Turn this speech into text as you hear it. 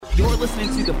You're listening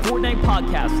to the Fortnite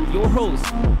Podcast with your hosts,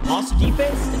 Monster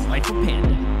D-Face and Michael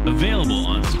Panda. Available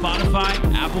on Spotify,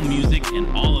 Apple Music, and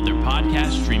all other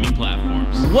podcast streaming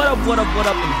platforms. What up,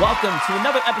 and welcome to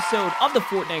another episode of the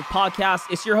Fortnite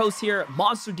Podcast. It's your host here,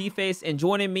 Monster D-Face, and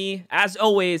joining me, as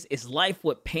always, is Life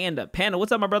with Panda. Panda,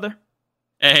 what's up, my brother?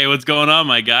 Hey, what's going on,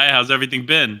 my guy? How's everything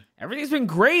been? Everything's been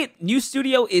great. New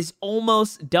studio is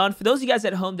almost done. For those of you guys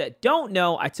at home that don't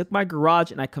know, I took my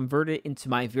garage and I converted it into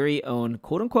my very own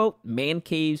quote-unquote man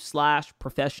cave /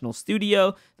 professional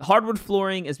studio. The hardwood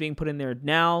flooring is being put in there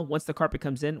now. Once the carpet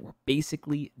comes in, we're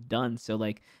basically done. So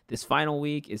this final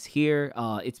week is here.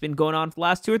 It's been going on for the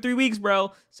last 2 or 3 weeks,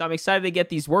 bro. So I'm excited to get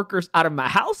these workers out of my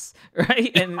house,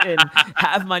 right? And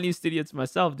have my new studio to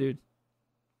myself, dude.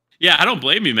 Yeah, I don't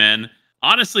blame you, man.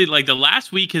 Honestly, the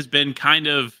last week has been kind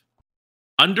of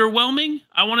underwhelming,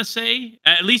 I want to say.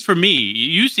 At least for me.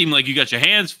 You seem like you got your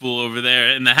hands full over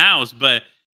there in the house. But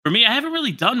for me, I haven't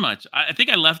really done much. I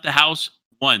think I left the house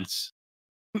once.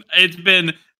 It's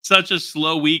been such a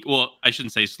slow week. Well, I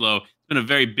shouldn't say slow. It's been a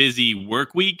very busy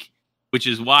work week, which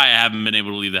is why I haven't been able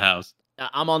to leave the house.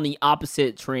 I'm on the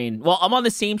opposite train. Well, I'm on the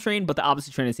same train, but the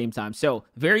opposite train at the same time. So,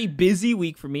 very busy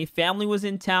week for me. Family was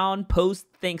in town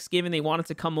post-Thanksgiving. They wanted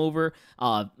to come over.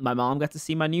 My mom got to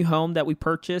see my new home that we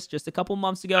purchased just a couple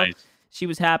months ago. Nice. She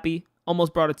was happy.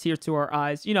 Almost brought a tear to our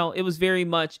eyes. You know, it was very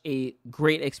much a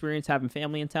great experience having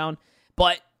family in town.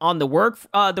 But on the work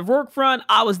front,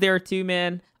 I was there too,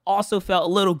 man. Also felt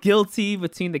a little guilty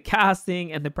between the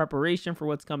casting and the preparation for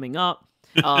what's coming up.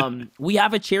 We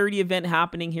have a charity event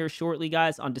happening here shortly,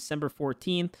 guys, on December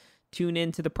 14th. Tune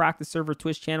in to the Practice Server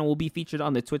Twitch channel. We'll be featured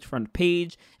on the Twitch front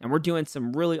page, and we're doing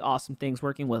some really awesome things,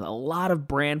 working with a lot of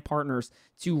brand partners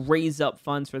to raise up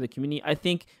funds for the community. I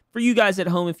think for you guys at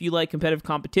home, if you like competitive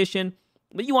competition,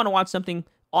 but you want to watch something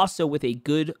also with a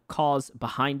good cause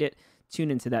behind it, tune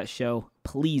into that show.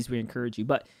 Please, we encourage you.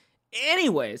 But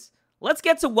anyways, let's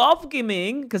get to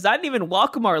welcoming, because I didn't even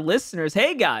welcome our listeners.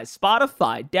 Hey, guys,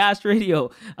 Spotify, Dash Radio,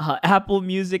 Apple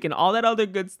Music, and all that other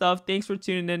good stuff. Thanks for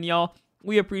tuning in, y'all.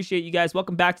 We appreciate you guys.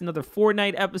 Welcome back to another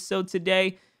Fortnite episode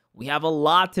today. We have a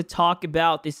lot to talk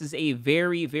about. This is a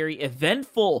very, very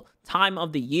eventful time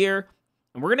of the year,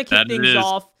 and we're going to kick things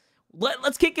off.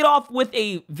 Let's kick it off with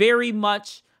a very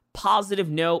much positive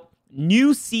note.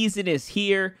 New season is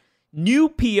here. New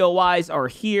POIs are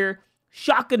here.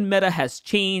 Shotgun meta has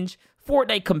changed.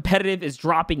 Fortnite competitive is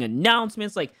dropping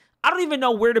announcements. I don't even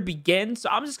know where to begin, so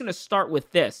I'm just going to start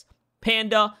with this.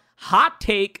 Panda, hot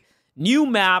take, new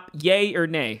map, yay or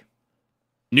nay?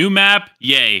 New map,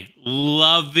 yay.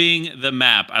 Loving the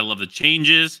map. I love the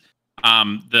changes.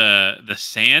 The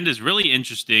sand is really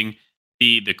interesting.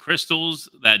 The crystals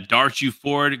that dart you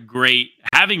forward, great.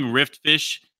 Having rift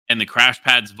fish and the crash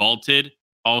pads vaulted,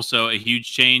 also a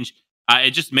huge change.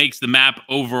 It just makes the map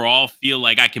overall feel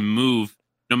like I can move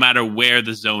no matter where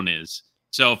the zone is.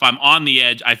 So if I'm on the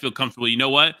edge, I feel comfortable. You know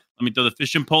what? Let me throw the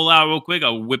fishing pole out real quick.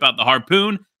 I'll whip out the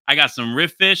harpoon. I got some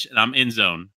rift fish, and I'm in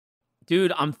zone.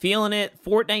 Dude, I'm feeling it.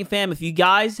 Fortnite fam, if you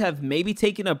guys have maybe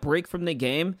taken a break from the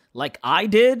game like I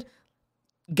did,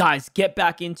 guys, get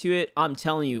back into it. I'm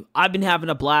telling you, I've been having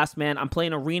a blast, man. I'm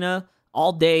playing Arena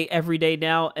all day, every day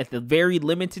now at the very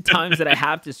limited times that I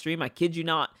have to stream. I kid you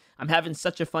not. I'm having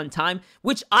such a fun time,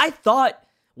 which I thought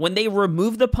when they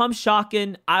removed the pump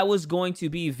shotgun, I was going to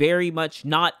be very much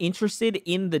not interested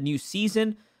in the new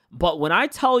season. But when I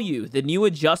tell you the new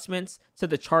adjustments to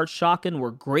the charged shotgun were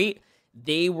great,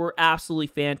 they were absolutely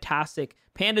fantastic.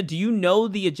 Panda, do you know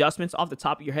the adjustments off the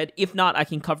top of your head? If not, I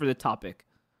can cover the topic.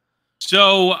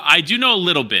 So I do know a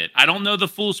little bit. I don't know the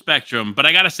full spectrum, but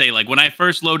I got to say, when I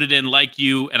first loaded in like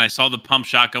you and I saw the pump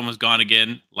shotgun was gone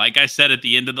again, like I said at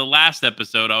the end of the last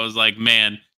episode, I was like,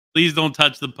 man, please don't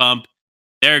touch the pump.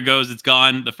 There it goes. It's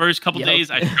gone. The first couple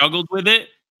days I struggled with it,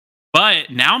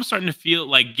 but now I'm starting to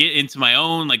feel get into my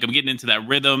own, I'm getting into that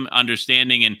rhythm,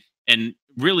 understanding and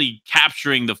really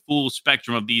capturing the full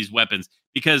spectrum of these weapons,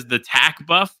 because the tack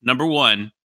buff, number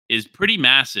one, is pretty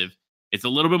massive. It's a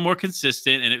little bit more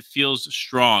consistent and it feels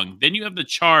strong. Then you have the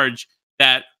charge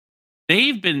that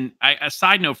they've been, a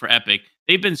side note for Epic,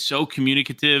 they've been so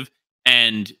communicative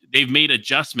and they've made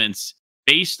adjustments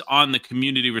based on the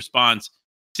community response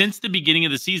since the beginning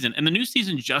of the season. And the new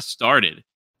season just started.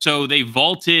 So they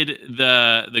vaulted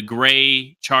the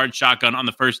gray charge shotgun on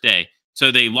the first day.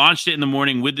 So they launched it in the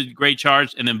morning with the gray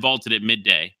charge and then vaulted it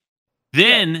midday.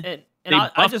 Then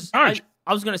I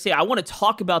was going to say, I want to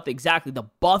talk about the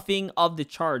buffing of the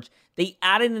charge. They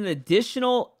added an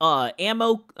additional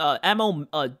ammo,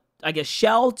 I guess,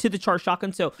 shell to the charge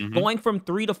shotgun. So going from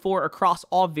 3 to 4 across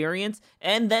all variants.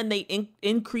 And then they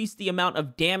increased the amount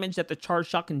of damage that the charge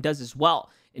shotgun does as well.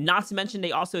 And not to mention,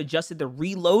 they also adjusted the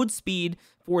reload speed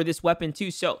for this weapon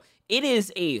too. So it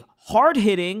is a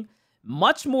hard-hitting,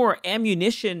 much more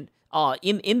ammunition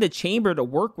in the chamber to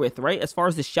work with, right? As far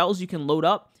as the shells you can load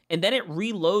up. And then it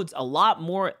reloads a lot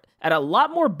more at a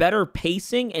lot more better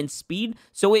pacing and speed.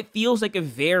 So it feels like a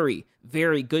very,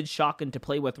 very good shotgun to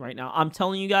play with right now. I'm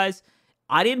telling you guys,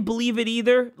 I didn't believe it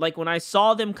either. Like when I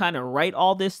saw them kind of write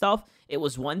all this stuff, it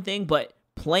was one thing, but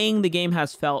playing the game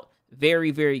has felt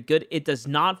very, very good. It does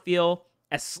not feel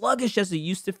as sluggish as it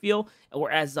used to feel or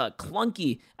as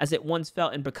clunky as it once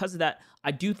felt. And because of that,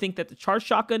 I do think that the charge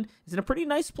shotgun is in a pretty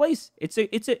nice place. It's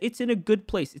in a good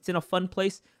place. It's in a fun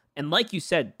place. And like you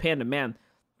said, Panda Man,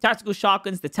 tactical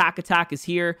shotguns, the tac attack is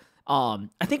here. I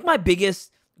think my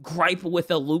biggest gripe with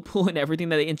the loophole and everything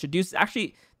that they introduced is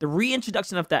actually the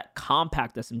reintroduction of that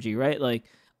compact SMG, right? Like,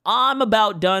 I'm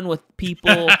about done with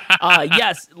people,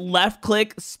 yes, left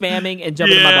click, spamming, and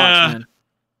jumping in my box, man.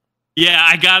 Yeah,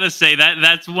 I gotta say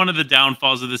that's one of the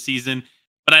downfalls of the season,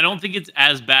 but I don't think it's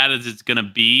as bad as it's gonna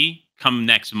be come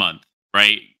next month,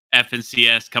 right?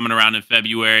 FNCS coming around in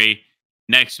February.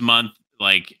 Next month,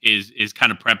 like, is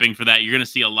kind of prepping for that. You're gonna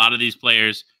see a lot of these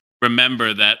players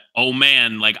remember that, oh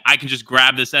man, like I can just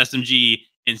grab this SMG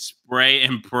and spray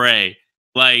and pray.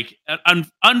 Like,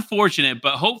 unfortunate,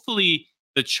 but hopefully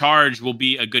the charge will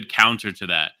be a good counter to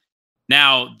that.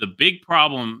 Now, the big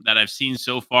problem that I've seen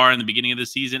so far in the beginning of the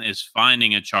season is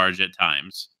finding a charge at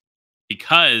times,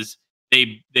 because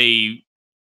they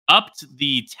upped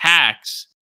the tax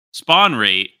spawn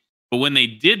rate, but when they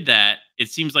did that, it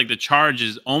seems like the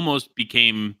charges almost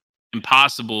became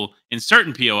impossible in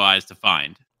certain POIs to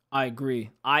find. I agree.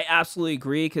 I absolutely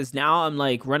agree, because now I'm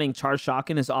like running charge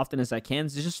shotgun as often as I can.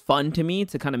 It's just fun to me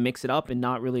to kind of mix it up and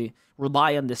not really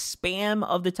rely on the spam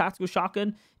of the tactical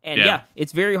shotgun. And yeah,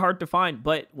 it's very hard to find.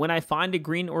 But when I find a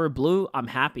green or a blue, I'm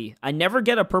happy. I never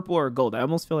get a purple or a gold. I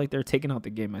almost feel like they're taking out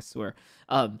the game, I swear.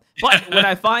 But when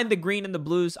I find the green and the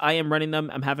blues, I am running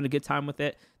them. I'm having a good time with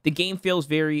it. The game feels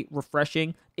very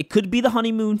refreshing. It could be the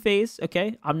honeymoon phase,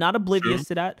 okay? I'm not oblivious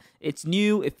to that. It's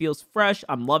new. It feels fresh.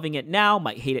 I'm loving it now.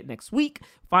 Might hate it next week.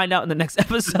 Find out in the next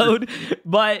episode.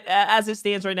 But as it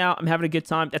stands right now, I'm having a good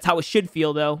time. That's how it should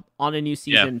feel, though, on a new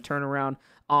season turnaround.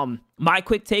 My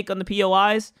quick take on the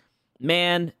POIs,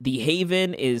 man, the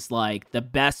Haven is like the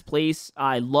best place.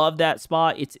 I love that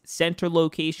spot. It's center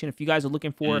location. If you guys are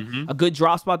looking for a good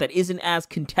drop spot that isn't as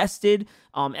contested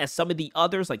as some of the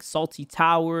others, like Salty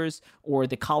Towers or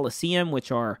the Coliseum,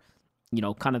 which are, you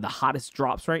know, kind of the hottest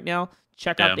drops right now,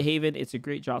 check out the Haven. It's a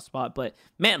great drop spot. But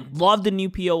man, love the new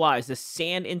POIs. The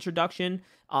sand introduction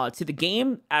to the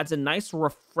game adds a nice,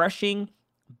 refreshing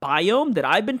biome that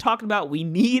I've been talking about. We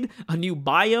need a new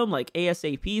biome like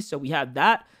ASAP, so we have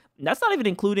that. And that's not even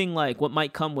including like what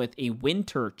might come with a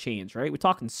winter change, right? We're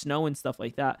talking snow and stuff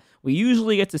like that. We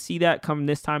usually get to see that come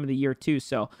this time of the year too,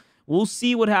 so we'll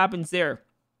see what happens there.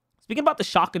 Speaking about the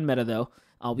shotgun meta though,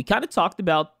 we kind of talked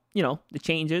about, you know, the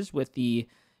changes with the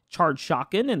charged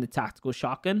shotgun and the tactical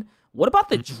shotgun. What about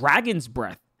the Dragon's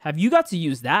Breath? Have you got to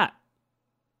use that?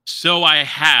 So I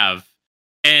have.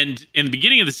 And in the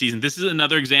beginning of the season, this is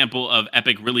another example of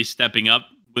Epic really stepping up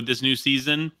with this new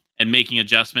season and making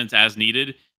adjustments as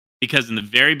needed. Because in the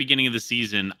very beginning of the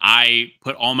season, I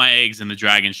put all my eggs in the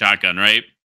Dragon Shotgun, right?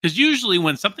 Because usually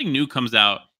when something new comes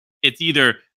out, it's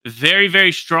either very,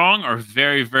 very strong or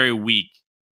very, very weak.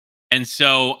 And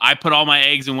so I put all my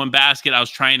eggs in one basket. I was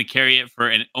trying to carry it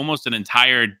for almost an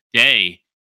entire day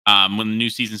when the new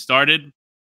season started,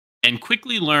 and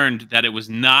quickly learned that it was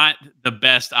not the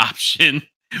best option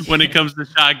when it comes to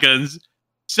shotguns.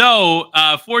 So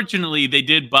fortunately, they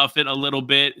did buff it a little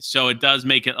bit, so it does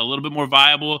make it a little bit more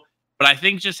viable. But I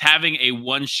think just having a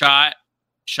one-shot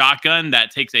shotgun that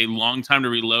takes a long time to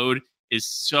reload is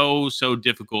so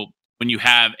difficult when you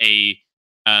have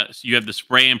you have the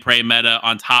spray and pray meta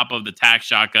on top of the tac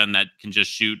shotgun that can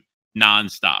just shoot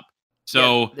nonstop.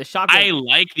 So the shotgun, I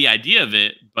like the idea of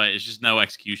it, but it's just no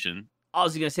execution. I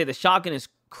was going to say the shotgun is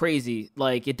crazy.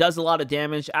 Like, it does a lot of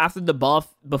damage. After the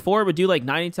buff, before it would do like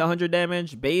 90 to 100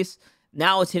 damage base.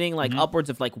 Now it's hitting like upwards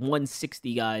of like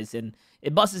 160, guys. And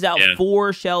it busts out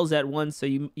 4 shells at once. So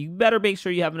you better make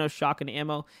sure you have enough shotgun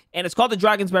ammo. And it's called the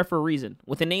Dragon's Breath for a reason.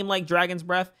 With a name like Dragon's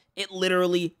Breath, it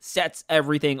literally sets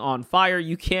everything on fire.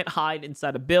 You can't hide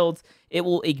inside of builds. It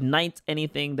will ignite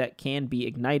anything that can be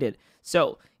ignited.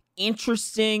 So,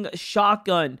 interesting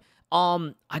shotgun.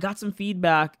 I got some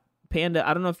feedback. Panda,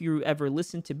 I don't know if you ever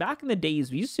listened to, back in the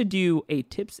days, we used to do a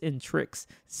tips and tricks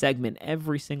segment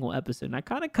every single episode, and I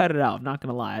kind of cut it out, not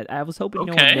gonna lie. I was hoping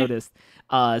no one noticed.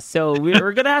 So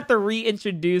we're gonna have to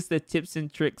reintroduce the tips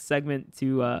and tricks segment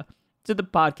to to the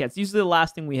podcast. Usually the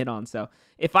last thing we hit on. So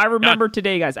if I remember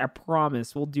today, guys, I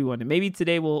promise we'll do one. And maybe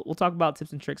today we'll talk about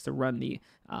tips and tricks to run the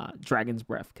Dragon's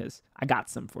Breath, because I got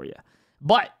some for you.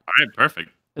 But all right, perfect.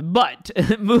 But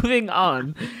moving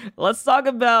on, let's talk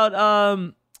about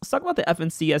the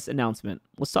FNCS announcement.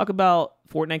 Let's talk about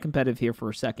Fortnite competitive here for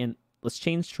a second. Let's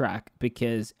change track,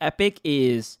 because Epic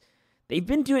they've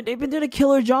been doing a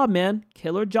killer job, man.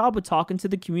 Killer job with talking to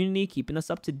the community, keeping us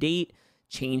up to date,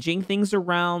 changing things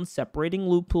around, separating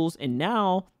loopholes, and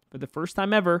now, for the first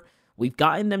time ever, we've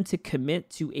gotten them to commit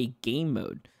to a game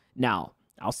mode. Now,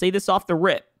 I'll say this off the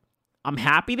rip. I'm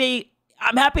happy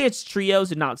it's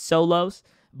trios and not solos,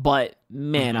 but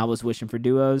man, I was wishing for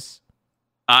duos.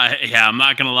 Yeah, I'm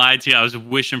not gonna lie to you. I was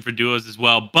wishing for duos as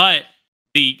well, but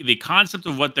the concept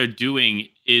of what they're doing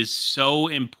is so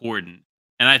important,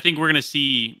 and I think we're gonna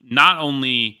see not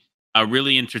only a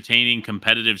really entertaining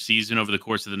competitive season over the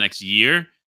course of the next year,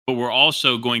 but we're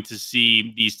also going to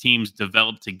see these teams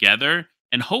develop together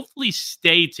and hopefully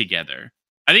stay together.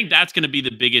 I think that's going to be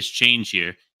the biggest change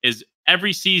here. Is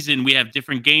every season we have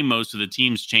different game modes, so the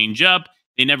teams change up.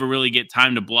 They never really get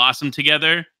time to blossom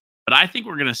together. But I think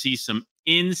we're going to see some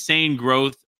insane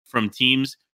growth from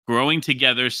teams growing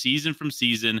together season from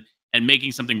season and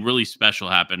making something really special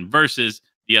happen versus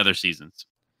the other seasons.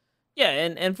 Yeah,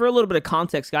 and for a little bit of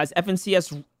context, guys,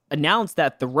 FNCS announced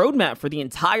that the roadmap for the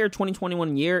entire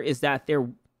 2021 year is that they're,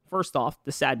 first off,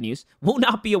 the sad news, will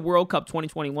not be a World Cup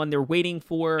 2021. They're waiting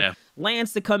for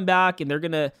LANs to come back, and they're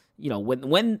going to,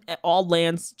 when all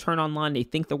LANs turn online, they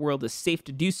think the world is safe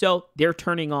to do so, they're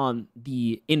turning on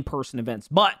the in-person events.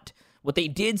 But what they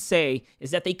did say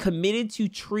is that they committed to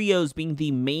trios being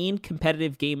the main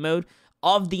competitive game mode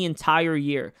of the entire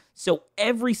year. So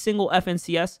every single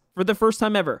FNCS, for the first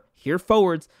time ever, here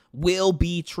forwards, will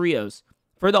be trios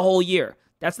for the whole year.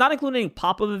 That's not including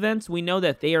pop-up events. We know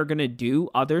that they are going to do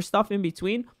other stuff in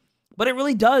between, but it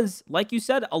really does, like you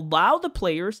said, allow the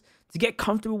players to get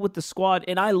comfortable with the squad.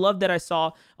 And I love that I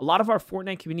saw a lot of our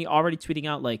Fortnite community already tweeting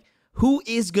out, like, who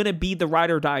is going to be the ride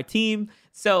or die team?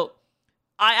 So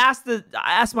I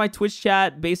asked my Twitch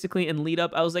chat basically in lead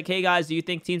up. I was like, hey guys, do you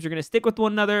think teams are going to stick with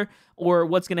one another, or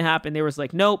what's going to happen? They was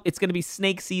like, nope, it's going to be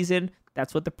snake season.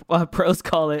 That's what the pros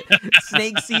call it.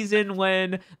 Snake season,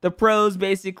 when the pros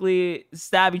basically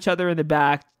stab each other in the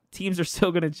back. Teams are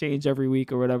still going to change every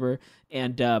week or whatever.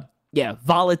 And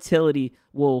volatility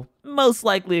will most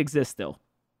likely exist still.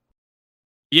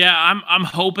 Yeah, I'm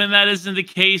hoping that isn't the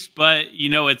case, but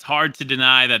it's hard to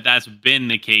deny that that's been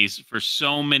the case for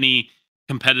so many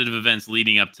competitive events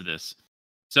leading up to this.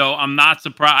 So I'm not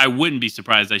surprised. I wouldn't be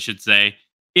surprised, I should say,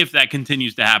 if that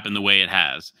continues to happen the way it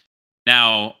has.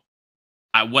 Now,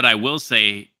 what I will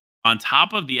say, on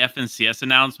top of the FNCS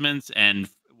announcements, and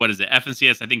what is it?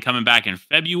 FNCS, I think, coming back in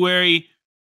February.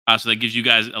 So that gives you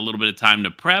guys a little bit of time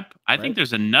to prep. I think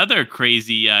there's another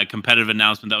crazy competitive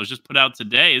announcement that was just put out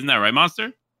today. Isn't that right,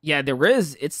 Monster? Yeah, there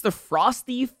is. It's the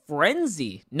Frosty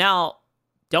Frenzy. Now,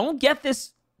 don't get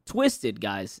this twisted,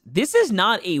 guys. This is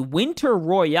not a Winter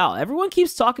Royale. Everyone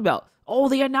keeps talking about, oh,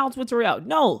 they announced Winter Royale.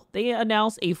 No, they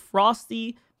announced a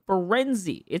Frosty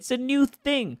Frenzy. It's a new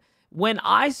thing. When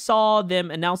I saw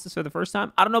them announce this for the first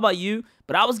time, I don't know about you,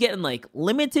 but I was getting like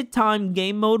limited time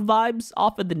game mode vibes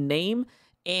off of the name.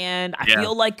 And I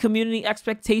feel like community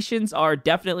expectations are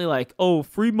definitely like, oh,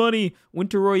 free money,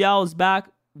 Winter Royale is back.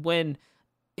 When,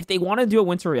 if they want to do a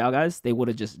Winter Royale, guys, they would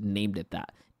have just named it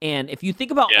that. And if you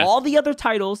think about all the other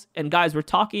titles, and guys, we're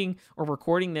talking or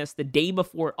recording this the day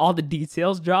before all the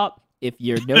details drop. If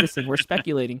you're noticing, we're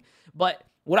speculating. But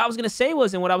what I was going to say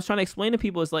was, and what I was trying to explain to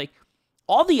people is like,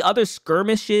 all the other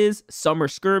skirmishes, Summer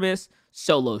Skirmish,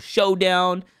 Solo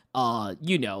Showdown,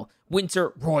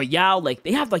 Winter Royale, like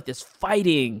they have like this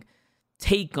fighting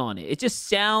take on it. It just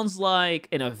sounds like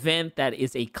an event that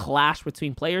is a clash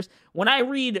between players. When I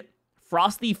read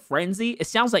Frosty Frenzy, it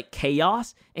sounds like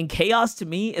chaos, and chaos to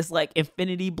me is like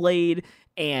Infinity Blade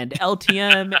and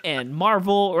LTM and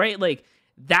Marvel, right? Like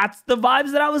that's the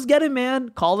vibes that I was getting, man.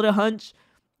 Call it a hunch,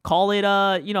 call it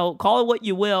call it what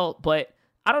you will, but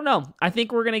I don't know. I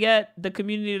think we're going to get the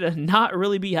community to not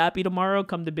really be happy tomorrow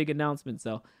come the big announcement.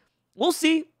 So we'll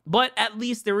see. But at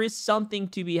least there is something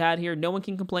to be had here. No one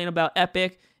can complain about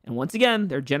Epic. And once again,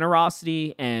 their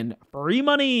generosity and free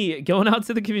money going out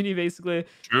to the community, basically.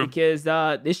 True. Because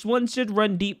this one should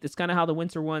run deep. That's kind of how the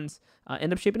winter ones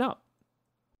end up shaping out.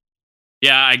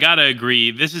 Yeah, I got to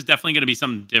agree. This is definitely going to be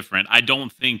something different. I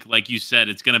don't think, like you said,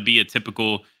 it's going to be a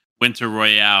typical Winter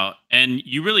Royale. And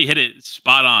you really hit it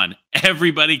spot on.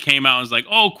 Everybody came out and was like,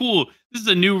 oh, cool. This is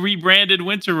a new rebranded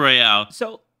Winter Royale.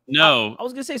 So, no. I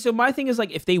was going to say, so my thing is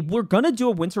like, if they were going to do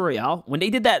a Winter Royale, when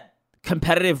they did that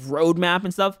competitive roadmap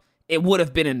and stuff, it would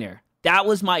have been in there. That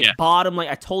was my bottom line.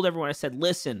 I told everyone, I said,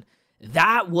 listen,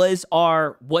 that was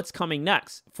our what's coming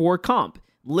next for comp.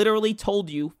 Literally told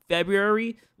you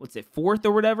February, 4th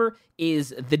or whatever,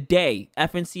 is the day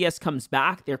FNCS comes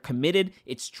back. They're committed.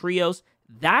 It's trios.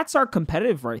 That's our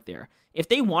competitive right there. If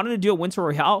they wanted to do a Winter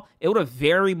Royale, it would have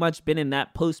very much been in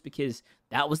that post because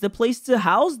that was the place to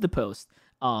house the post.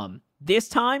 This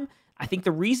time, I think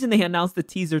the reason they announced the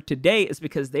teaser today is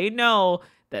because they know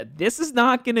that this is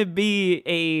not going to be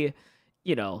a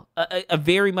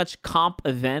very much comp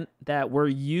event that we're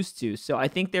used to. So I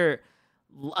think they're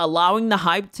allowing the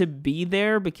hype to be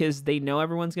there because they know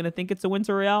everyone's going to think it's a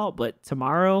Winter Royale, but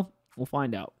tomorrow we'll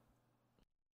find out.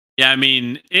 Yeah, I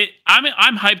mean,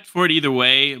 I'm hyped for it either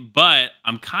way, but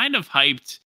I'm kind of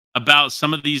hyped about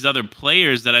some of these other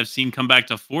players that I've seen come back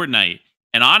to Fortnite.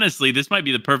 And honestly, this might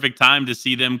be the perfect time to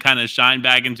see them kind of shine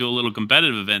back into a little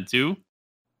competitive event too.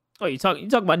 Oh, you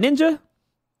talking about Ninja?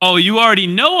 Oh, you already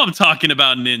know I'm talking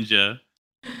about Ninja.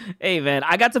 Hey, man,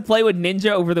 I got to play with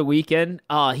Ninja over the weekend.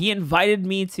 He invited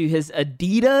me to his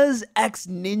Adidas X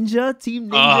Ninja, Team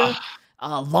Ninja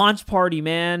launch party,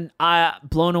 man.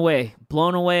 Blown away.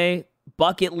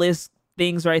 Bucket list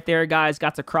things right there, guys.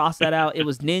 Got to cross that out. It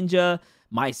was Ninja,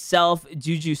 myself,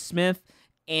 Juju Smith,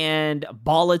 and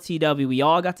Balla TW. We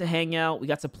all got to hang out. We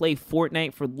got to play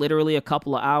Fortnite for literally a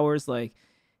couple of hours. Like,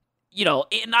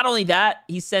 not only that,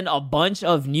 he sent a bunch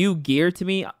of new gear to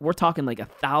me. We're talking like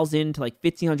 $1,000 to like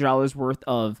 $1,500 worth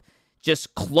of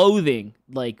just clothing,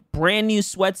 like brand new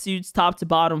sweatsuits, top to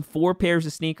bottom, 4 pairs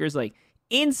of sneakers, like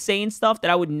insane stuff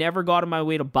that I would never go out of my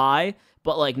way to buy.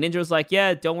 But like Ninja was like,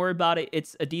 yeah, don't worry about it.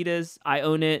 It's Adidas. I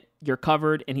own it. You're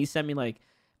covered. And he sent me like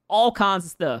all kinds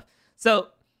of stuff. So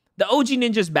the OG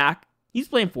Ninja's back. He's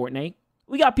playing Fortnite.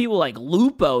 We got people like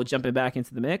Lupo jumping back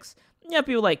into the mix. You have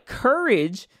people like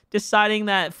Courage deciding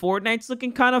that Fortnite's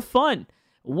looking kind of fun.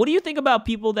 What do you think about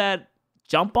people that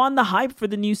jump on the hype for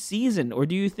the new season? Or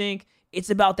do you think it's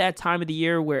about that time of the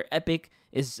year where Epic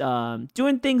is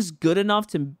doing things good enough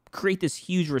to create this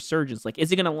huge resurgence? Like,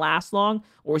 is it going to last long?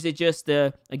 Or is it just,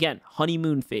 again,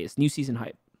 honeymoon phase, new season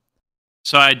hype?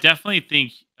 So I definitely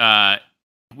think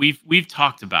we've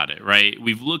talked about it, right?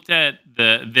 We've looked at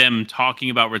them talking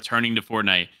about returning to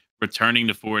Fortnite,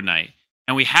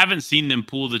 and we haven't seen them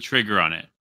pull the trigger on it.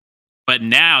 But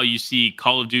now you see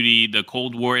Call of Duty, the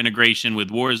Cold War integration with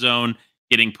Warzone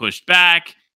getting pushed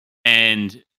back.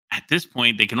 And at this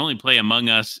point, they can only play Among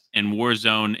Us and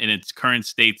Warzone in its current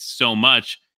state so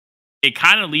much. It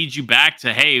kind of leads you back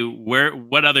to, hey,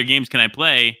 what other games can I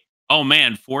play? Oh,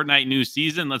 man, Fortnite new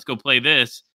season. Let's go play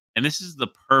this. And this is the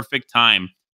perfect time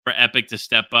for Epic to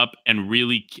step up and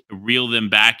really reel them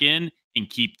back in and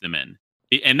keep them in.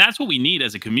 And that's what we need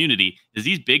as a community, is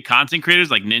these big content creators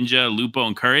like Ninja, Lupo,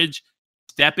 and Courage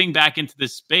stepping back into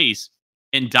this space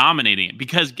and dominating it.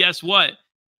 Because guess what?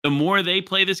 The more they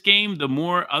play this game, the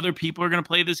more other people are going to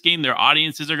play this game. Their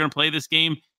audiences are going to play this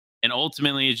game. And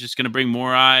ultimately, it's just going to bring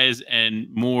more eyes and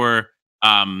more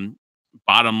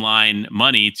bottom line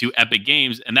money to Epic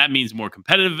Games. And that means more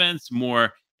competitive events,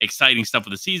 more exciting stuff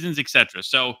with the seasons, etc.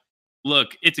 So,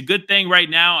 look, it's a good thing right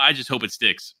now. I just hope it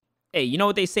sticks. Hey, you know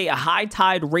what they say? A high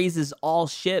tide raises all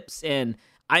ships. And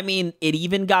I mean, it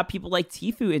even got people like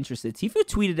Tfue interested. Tfue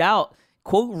tweeted out,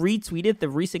 quote, retweeted the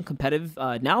recent competitive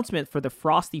announcement for the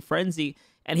Frosty Frenzy.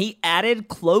 And he added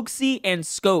Cloaksy and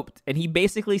Scoped. And he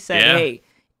basically said, hey,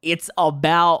 it's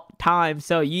about time.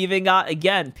 So you even got,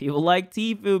 again, people like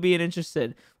Tfue being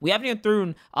interested. We haven't even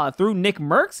threw Nick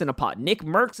Merckx in a pot. Nick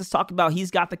Merckx is talking about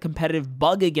he's got the competitive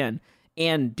bug again.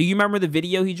 And do you remember the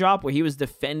video he dropped where he was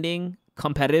defending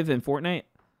competitive in Fortnite?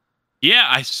 Yeah,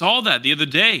 I saw that the other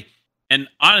day. And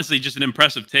honestly, just an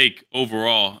impressive take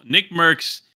overall. Nick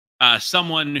Merckx,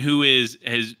 someone who has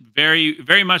very,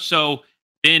 very much so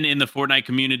been in the Fortnite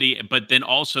community, but then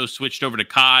also switched over to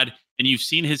COD. And you've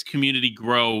seen his community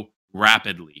grow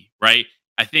rapidly, right?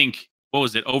 I think, what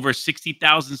was it, over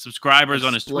 60,000 subscribers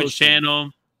on his Twitch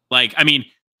channel. Like, I mean,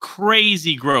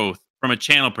 crazy growth from a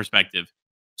channel perspective.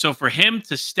 So for him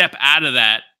to step out of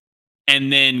that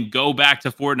and then go back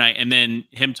to Fortnite, and then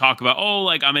him talk about, oh,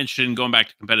 like, I'm interested in going back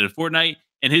to competitive Fortnite,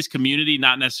 and his community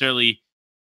not necessarily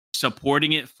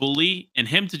supporting it fully, and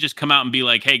him to just come out and be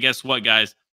like, hey, guess what,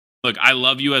 guys? Look, I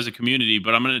love you as a community,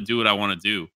 but I'm going to do what I want to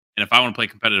do. And if I want to play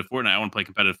competitive Fortnite, I want to play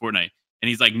competitive Fortnite. And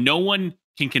he's like, no one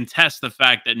can contest the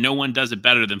fact that no one does it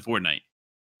better than Fortnite.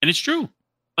 And it's true.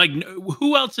 Like,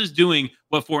 who else is doing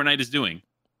what Fortnite is doing?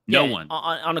 No one.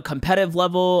 On a competitive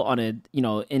level, on a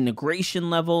integration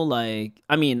level, like,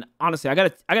 I mean, honestly, I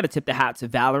gotta tip the hat to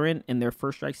Valorant in their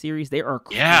First Strike series. They are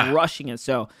crushing it.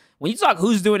 So when you talk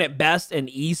who's doing it best in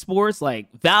esports,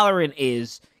 like, Valorant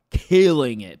is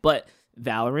killing it. But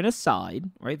Valorant aside,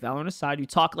 right? Valorant aside, you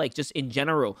talk like just in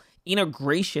general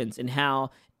integrations and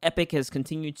how Epic has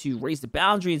continued to raise the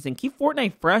boundaries and keep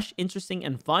Fortnite fresh, interesting,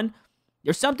 and fun.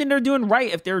 There's something they're doing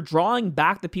right if they're drawing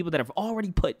back the people that have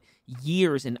already put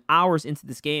years and hours into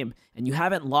this game, and you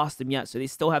haven't lost them yet. So they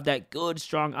still have that good,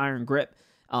 strong iron grip.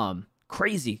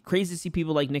 Crazy to see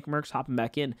people like Nick Merckx hopping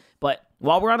back in. But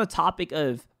while we're on the topic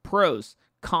of pros,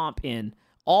 comp, and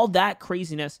all that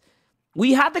craziness,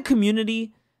 we had the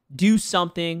community do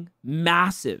something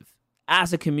massive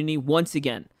as a community once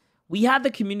again. We had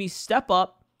the community step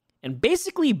up and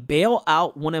basically bail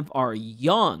out one of our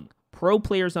young pro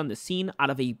players on the scene out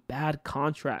of a bad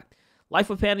contract. Life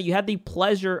of Panda, you had the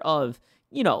pleasure of,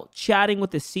 chatting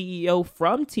with the CEO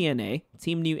from TNA,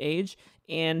 Team New Age,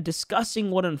 and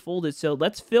discussing what unfolded. So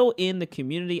let's fill in the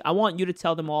community. I want you to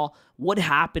tell them all what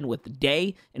happened with the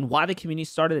day and why the community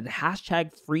started a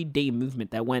 #FreeDay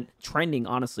movement that went trending,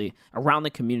 honestly, around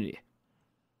the community.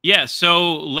 Yeah,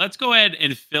 so let's go ahead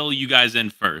and fill you guys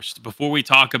in first before we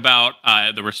talk about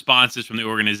the responses from the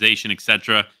organization,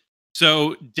 etc.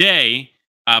 So Day,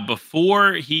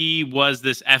 before he was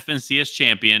this FNCS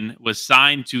champion, was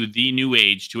signed to the New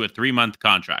Age to a 3-month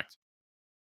contract.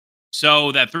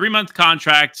 So that 3-month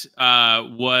contract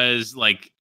was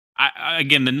like,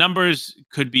 again, the numbers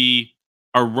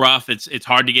are rough. It's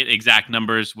hard to get exact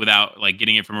numbers without like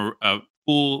getting it from a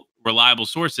full reliable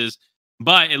sources.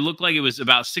 But it looked like it was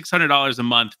about $600 a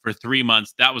month for 3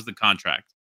 months. That was the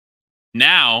contract.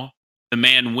 Now the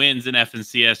man wins an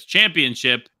FNCS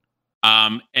championship,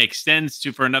 extends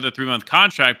for another 3-month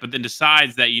contract, but then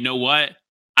decides that, you know what,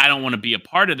 I don't want to be a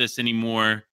part of this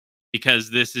anymore because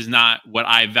this is not what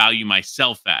I value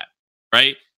myself at,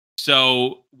 right?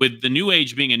 So with the New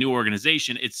Age being a new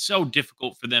organization, it's so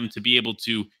difficult for them to be able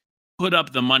to put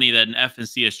up the money that an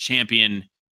FNCS champion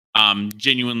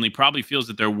genuinely probably feels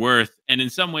that they're worth, and in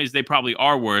some ways they probably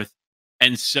are worth.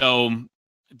 And so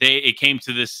it came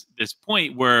to this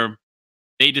point where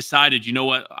they decided, you know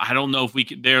what, I don't know if we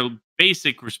could. Their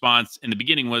basic response in the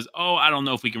beginning was, oh, I don't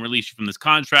know if we can release you from this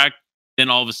contract. Then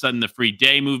all of a sudden the free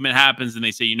day movement happens and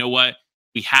they say, you know what,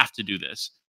 we have to do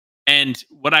this. And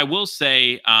what I will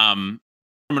say, from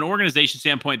an organization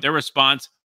standpoint, their response,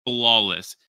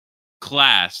 flawless,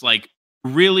 class, like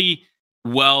really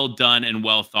well done and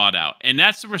well thought out. And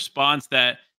that's the response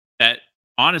that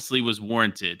honestly was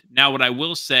warranted. Now, what I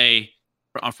will say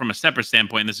from a separate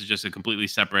standpoint, this is just a completely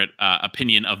separate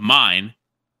opinion of mine,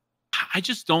 I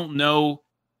just don't know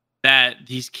that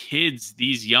these kids,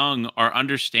 these young, are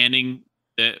understanding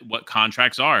what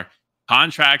contracts are.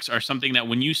 Contracts are something that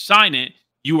when you sign it,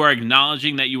 you are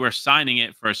acknowledging that you are signing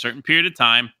it for a certain period of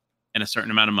time and a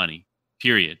certain amount of money,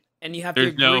 period. And you have to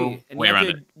agree.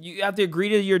 You have to agree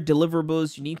to your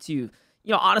deliverables. You need to,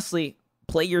 honestly,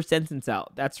 play your sentence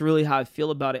out. That's really how I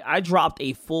feel about it. I dropped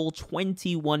a full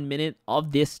 21 minute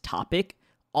of this topic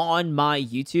on my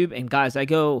YouTube. And guys, I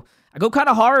go kind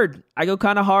of hard. I go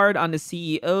kind of hard on the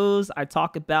CEOs. I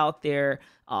talk about their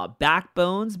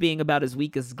backbones being about as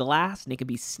weak as glass, and they can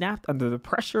be snapped under the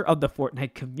pressure of the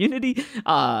Fortnite community.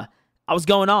 I was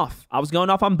going off.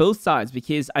 On both sides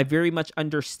because I very much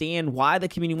understand why the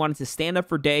community wanted to stand up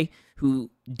for Day,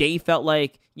 who Day felt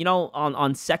like,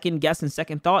 on second guess and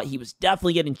second thought, he was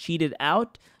definitely getting cheated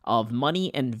out of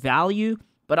money and value.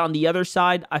 But on the other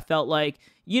side, I felt like,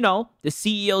 the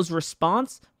CEO's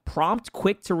response, prompt,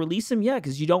 quick to release him. Yeah,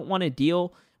 because you don't want to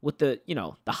deal with the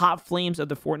hot flames of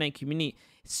the Fortnite community.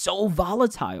 So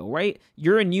volatile, right?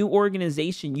 You're a new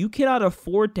organization. You cannot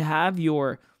afford to have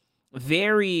your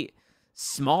very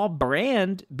small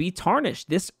brand be tarnished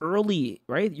this early,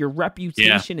 right? Your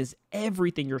reputation is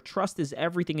everything. Your trust is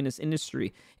everything in this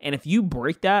industry. And if you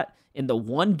break that in the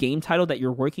one game title that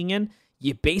you're working in,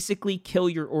 you basically kill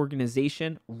your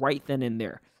organization right then and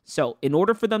there. So in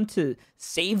order for them to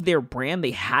save their brand,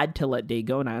 they had to let Day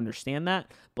go, and I understand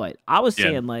that. But I was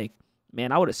saying, like,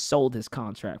 man, I would have sold his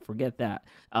contract. Forget that.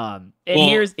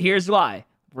 Here's why.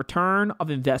 Return of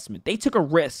investment. They took a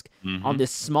risk on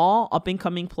this small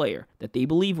up-and-coming player that they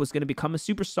believe was going to become a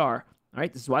superstar. All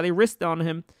right, this is why they risked on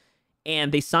him,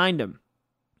 and they signed him.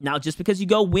 Now, just because you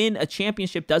go win a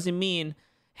championship doesn't mean,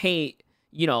 hey,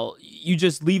 you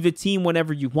just leave the team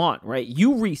whenever you want, right?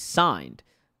 You re-signed.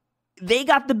 They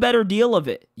got the better deal of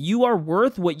it. You are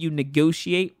worth what you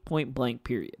negotiate, point blank,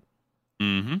 period.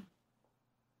 Mm-hmm.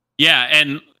 Yeah,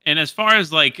 and as far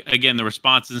as, like, again, the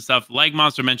responses and stuff, like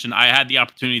Monster mentioned, I had the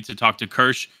opportunity to talk to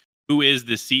Kirsch, who is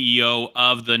the CEO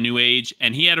of the New Age,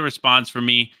 and he had a response for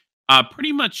me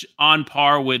pretty much on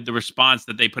par with the response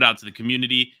that they put out to the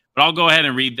community. But I'll go ahead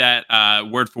and read that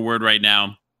word for word right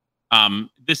now.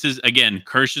 This is, again,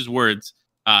 Kirsch's words.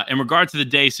 In regard to the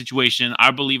day situation,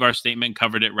 I believe our statement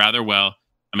covered it rather well.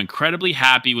 I'm incredibly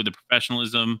happy with the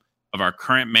professionalism of our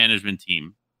current management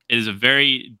team. It is a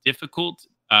very difficult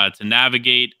to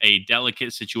navigate a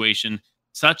delicate situation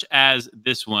such as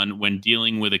this one when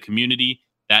dealing with a community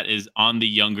that is on the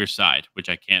younger side, which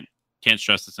I can't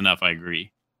stress this enough. I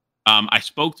agree. I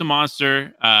spoke to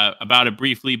Monster about it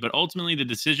briefly, but ultimately the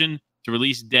decision to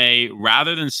release Day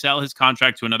rather than sell his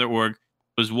contract to another org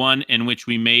was one in which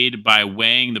we made by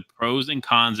weighing the pros and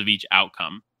cons of each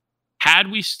outcome.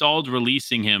 Had we stalled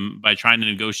releasing him by trying to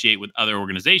negotiate with other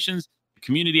organizations, the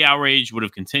community outrage would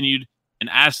have continued. And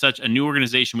as such, a new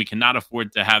organization, we cannot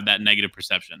afford to have that negative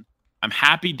perception. I'm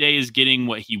happy Day is getting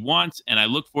what he wants, and I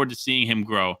look forward to seeing him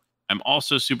grow. I'm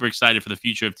also super excited for the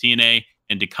future of TNA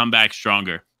and to come back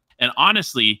stronger. And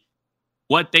honestly,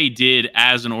 what they did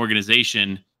as an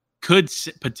organization could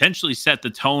potentially set the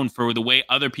tone for the way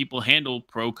other people handle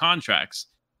pro contracts.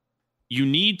 You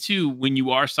need to, when you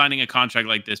are signing a contract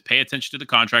like this, pay attention to the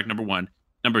contract, number one.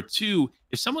 Number two,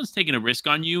 if someone's taking a risk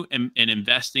on you and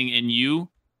investing in you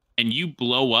and you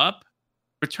blow up,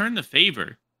 return the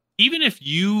favor. Even if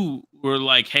you were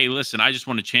like, hey, listen, I just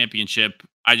won a championship.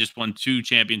 I just won 2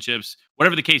 championships,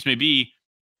 whatever the case may be.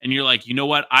 And you're like, you know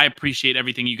what? I appreciate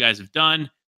everything you guys have done.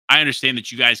 I understand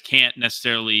that you guys can't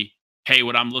necessarily pay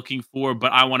what I'm looking for,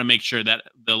 but I want to make sure that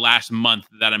the last month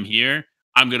that I'm here,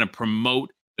 I'm going to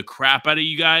promote the crap out of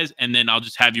you guys. And then I'll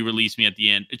just have you release me at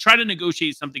the end. And try to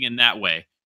negotiate something in that way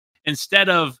instead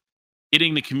of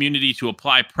getting the community to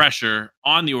apply pressure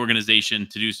on the organization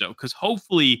to do so. Because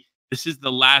hopefully this is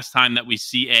the last time that we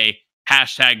see a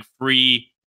hashtag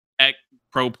free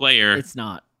pro player. It's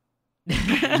not.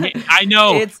 I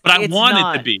know, but I want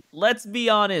it to be. Let's be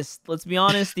honest.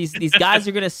 These guys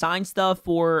are going to sign stuff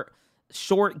for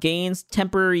short gains,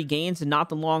 temporary gains, and not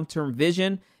the long-term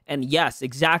vision. And yes,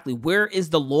 exactly. Where is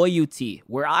the loyalty?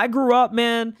 Where I grew up,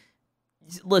 man,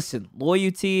 listen,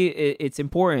 loyalty, it's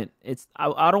important.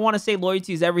 I don't want to say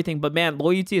loyalty is everything, but man,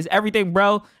 loyalty is everything,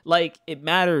 bro. Like, it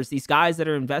matters. These guys that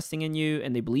are investing in you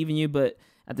and they believe in you, but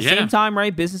at the same time,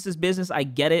 right? Business is business. I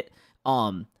get it.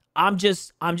 I'm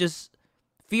just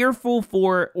fearful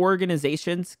for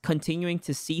organizations continuing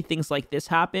to see things like this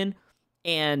happen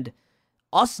and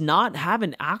us not have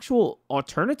an actual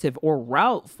alternative or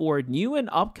route for new and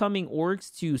upcoming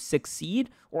orgs to succeed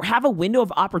or have a window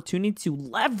of opportunity to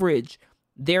leverage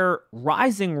their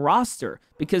rising roster,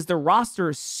 because their roster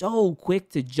is so quick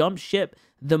to jump ship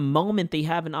the moment they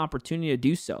have an opportunity to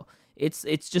do so. It's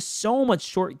just so much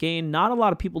short gain. Not a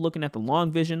lot of people looking at the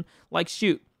long vision. Like,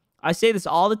 shoot, I say this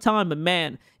all the time, but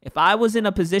man, if I was in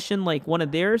a position like one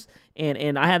of theirs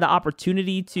and I had the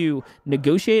opportunity to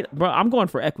negotiate, bro, I'm going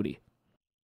for equity.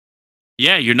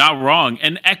 Yeah, you're not wrong.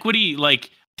 And equity,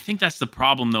 like, I think that's the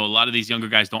problem, though. A lot of these younger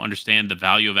guys don't understand the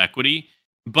value of equity.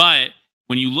 But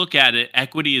when you look at it,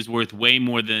 equity is worth way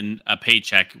more than a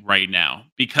paycheck right now,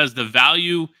 because the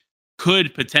value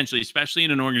could potentially, especially in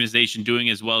an organization doing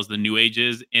as well as the New Age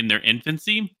is in their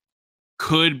infancy,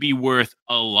 could be worth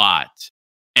a lot.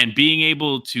 And being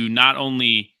able to not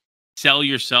only sell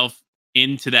yourself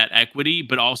into that equity,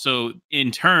 but also in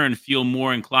turn feel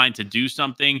more inclined to do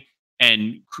something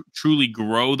and truly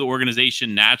grow the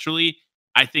organization naturally.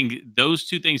 I think those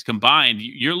two things combined,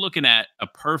 you're looking at a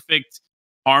perfect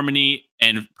harmony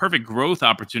and perfect growth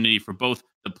opportunity for both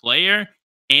the player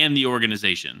and the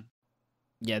organization.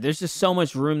 Yeah, there's just so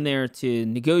much room there to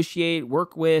negotiate,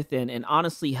 work with, and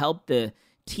honestly help the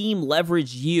team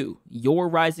leverage your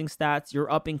rising stats,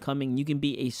 your up and coming. You can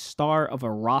be a star of a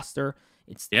roster.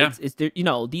 It's there, you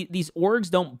know, these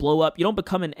orgs don't blow up. You don't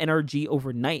become an NRG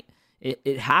overnight.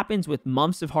 It happens with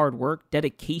months of hard work,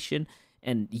 dedication,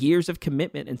 and years of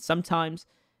commitment. And sometimes,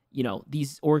 you know,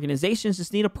 these organizations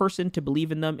just need a person to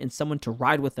believe in them and someone to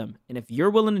ride with them. And if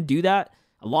you're willing to do that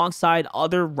alongside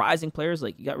other rising players,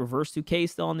 like you got Reverse 2K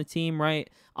still on the team, right?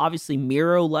 Obviously,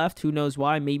 Miro left. Who knows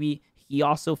why? Maybe he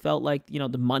also felt like, you know,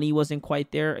 the money wasn't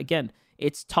quite there. Again,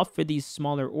 it's tough for these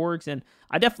smaller orgs. And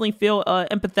I definitely feel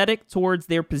empathetic towards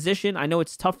their position. I know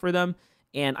it's tough for them.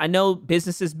 And I know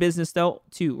business is business, though,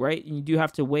 too, right? And you do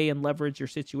have to weigh and leverage your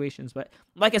situations. But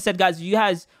like I said, guys, if you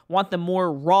guys want the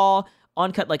more raw,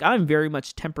 uncut, like I'm very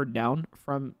much tempered down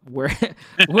from where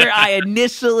I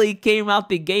initially came out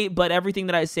the gate. But everything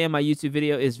that I say in my YouTube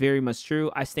video is very much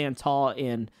true. I stand tall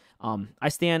and I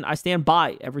stand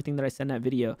by everything that I said in that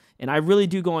video. And I really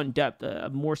do go in depth,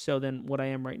 more so than what I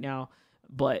am right now.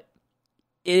 But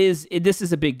this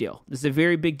is a big deal. This is a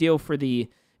very big deal for the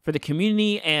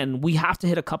community, and we have to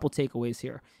hit a couple takeaways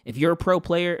here. If you're a pro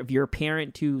player, if you're a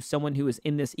parent to someone who is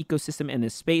in this ecosystem and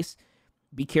this space,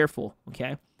 be careful,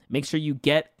 okay? Make sure you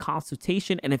get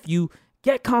consultation, and if you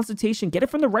Get consultation. Get it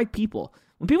from the right people.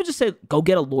 When people just say, go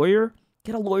get a lawyer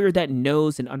that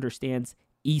knows and understands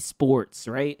esports,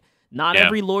 right? Not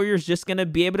every lawyer is just going to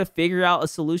be able to figure out a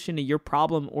solution to your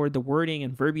problem or the wording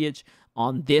and verbiage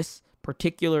on this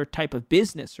particular type of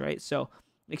business, right? So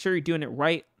make sure you're doing it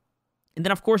right. And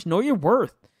then, of course, know your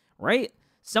worth, right?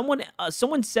 Someone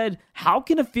said, how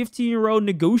can a 15-year-old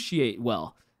negotiate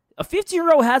well? A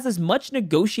 15-year-old has as much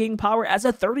negotiating power as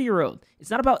a 30-year-old.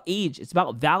 It's not about age. It's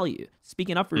about value.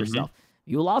 Speaking up for yourself.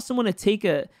 You allow someone to take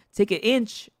an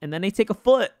inch and then they take a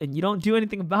foot and you don't do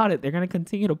anything about it, they're going to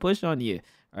continue to push on you,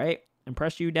 right? And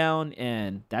press you down.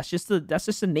 And that's just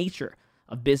the nature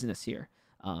of business here.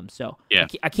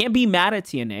 I can't be mad at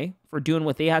TNA for doing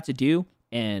what they had to do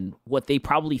and what they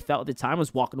probably felt at the time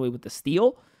was walking away with the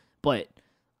steal. But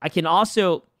I can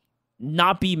also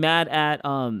not be mad at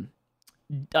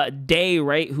Day,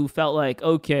 right? Who felt like,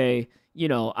 okay,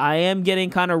 I am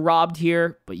getting kind of robbed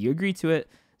here, but you agreed to it.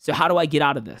 So how do I get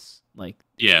out of this? And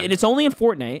it's only in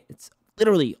Fortnite. It's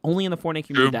literally only in the Fortnite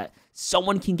community that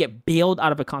someone can get bailed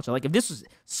out of a contract. Like if this was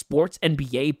sports,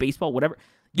 NBA, baseball, whatever,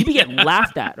 you'd be getting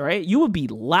laughed at, right? You would be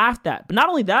laughed at. But not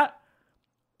only that,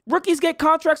 rookies get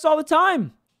contracts all the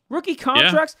time. Rookie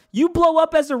contracts, you blow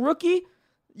up as a rookie,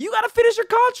 you got to finish your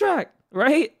contract,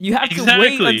 right? You have to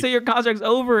wait until your contract's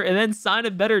over and then sign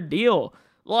a better deal.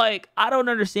 Like, I don't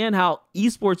understand how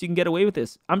esports you can get away with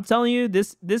this. I'm telling you,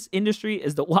 this industry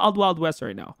is the wild, wild west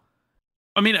right now.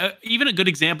 I mean, even a good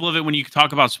example of it when you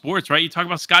talk about sports, right? You talk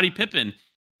about Scottie Pippen.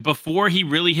 Before he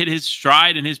really hit his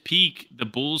stride and his peak, the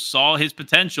Bulls saw his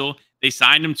potential. They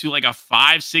signed him to like a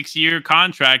 5-6 year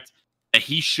contract that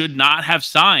he should not have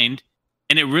signed.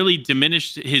 And it really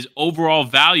diminished his overall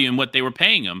value in what they were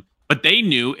paying him. But they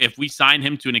knew if we signed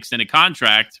him to an extended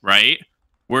contract, right,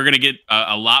 we're going to get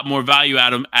a lot more value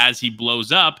out of him as he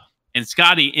blows up. And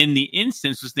Scotty, in the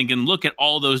instance, was thinking, look at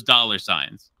all those dollar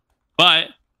signs.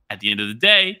 But at the end of the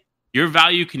day, your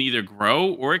value can either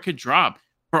grow or it could drop.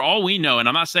 For all we know, and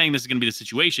I'm not saying this is going to be the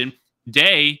situation,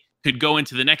 Day could go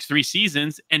into the next 3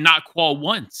 seasons and not qual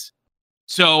once.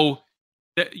 So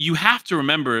you have to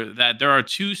remember that there are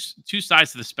two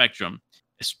sides to the spectrum,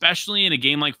 especially in a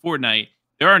game like Fortnite.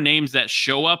 There are names that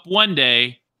show up one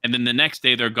day and then the next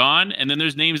day they're gone. And then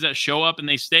there's names that show up and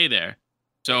they stay there.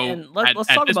 So let's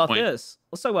talk about this.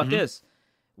 Let's talk about this.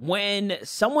 When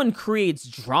someone creates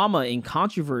drama and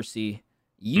controversy,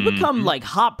 you become like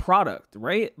hot product,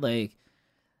 right? Like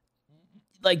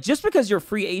just because you're a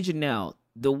free agent now,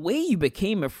 the way you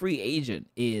became a free agent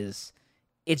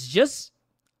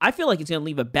I feel like it's going to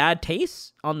leave a bad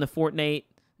taste on the Fortnite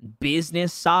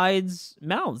business side's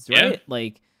mouths, right? Yeah.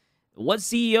 Like, what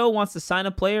CEO wants to sign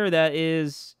a player that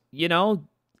is,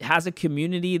 has a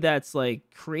community that's like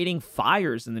creating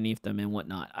fires underneath them and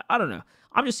whatnot? I don't know.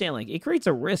 I'm just saying, like, it creates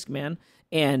a risk, man.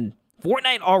 And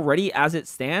Fortnite already, as it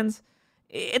stands,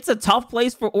 it's a tough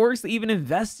place for orgs to even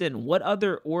invest in. What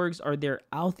other orgs are there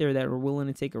out there that are willing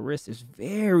to take a risk? There's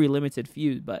very limited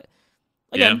few, but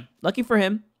again, lucky for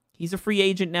him. He's a free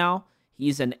agent now.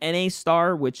 He's an NA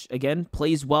star, which, again,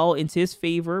 plays well into his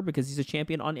favor because he's a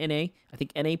champion on NA. I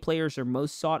think NA players are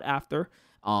most sought after.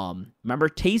 Remember,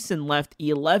 Tayson left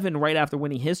E11 right after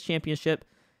winning his championship.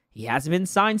 He hasn't been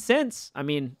signed since. I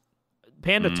mean,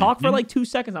 Panda, talk for like 2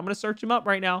 seconds. I'm going to search him up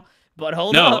right now. But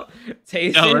hold up.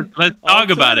 Tayson, let's talk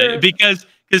about it. Because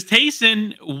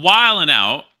Tayson wilding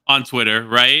out on Twitter,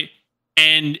 right?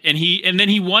 And then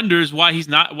he wonders why he's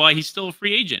still a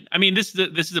free agent. I mean, this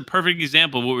is a perfect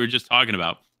example of what we were just talking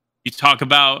about. You talk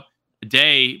about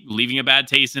Day leaving a bad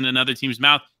taste in another team's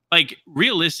mouth. Like,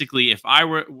 realistically, if I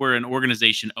were an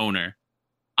organization owner,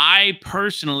 I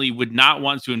personally would not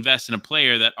want to invest in a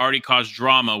player that already caused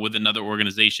drama with another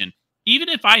organization. Even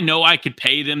if I know I could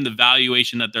pay them the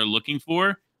valuation that they're looking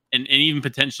for and even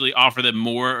potentially offer them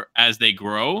more as they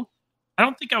grow, I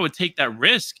don't think I would take that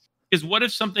risk. Because what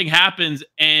if something happens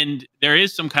and there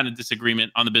is some kind of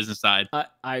disagreement on the business side?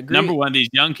 I agree. Number one, these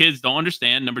young kids don't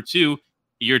understand. Number two,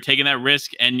 you're taking that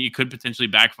risk and you could potentially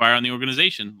backfire on the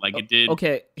organization like it did.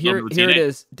 Okay, here it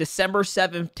is. December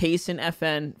 7th, Tayson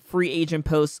FN, free agent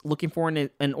post, looking for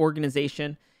an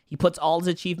organization. He puts all his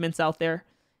achievements out there.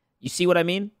 You see what I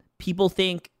mean? People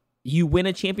think you win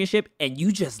a championship and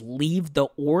you just leave the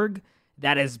org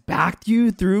that has backed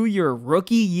you through your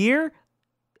rookie year.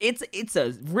 It's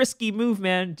a risky move,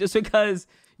 man. Just because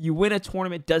you win a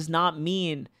tournament does not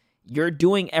mean you're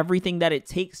doing everything that it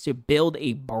takes to build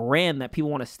a brand that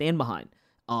people want to stand behind.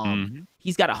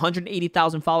 He's got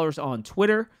 180,000 followers on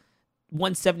Twitter,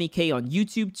 170K on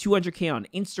YouTube, 200K on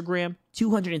Instagram,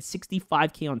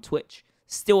 265K on Twitch.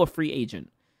 Still a free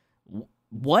agent.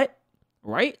 What?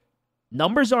 Right?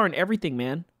 Numbers aren't everything,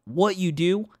 man. what you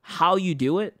do, how you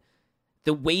do it,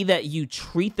 the way that you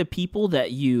treat the people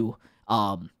that you,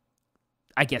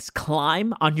 I guess,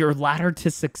 climb on your ladder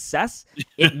to success,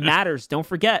 it matters. Don't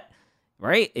forget,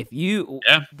 right? If you,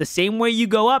 the same way you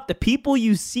go up, the people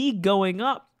you see going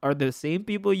up are the same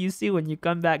people you see when you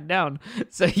come back down.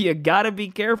 So you got to be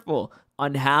careful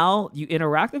on how you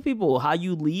interact with people, how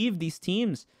you leave these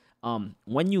teams,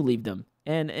 when you leave them.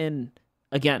 And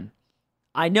again,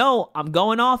 I know I'm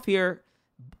going off here,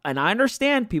 and I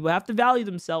understand people have to value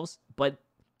themselves, but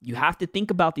you have to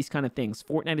think about these kind of things.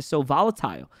 Fortnite is so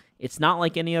volatile. It's not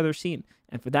like any other scene.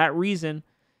 And for that reason,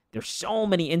 there's so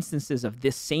many instances of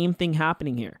this same thing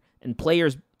happening here. And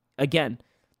players, again,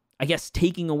 I guess,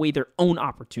 taking away their own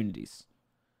opportunities.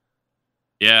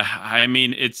 Yeah, I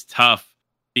mean, it's tough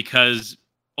because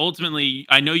ultimately,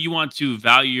 I know you want to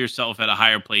value yourself at a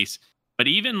higher place, but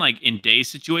even like in Day's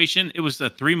situation, it was a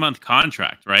 3-month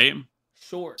contract, right?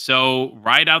 Sure. So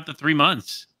ride out the 3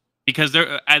 months because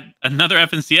another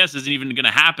FNCS isn't even going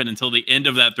to happen until the end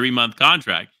of that 3-month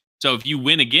contract. So if you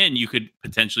win again, you could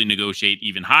potentially negotiate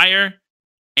even higher,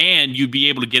 and you'd be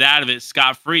able to get out of it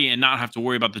scot-free and not have to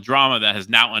worry about the drama that has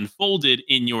now unfolded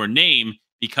in your name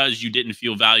because you didn't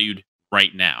feel valued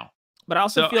right now. But I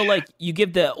also feel like you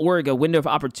give the org a window of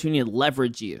opportunity to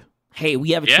leverage you. Hey,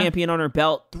 we have a champion on our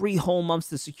belt, 3 whole months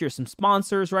to secure some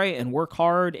sponsors, right? And work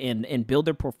hard and build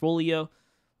their portfolio.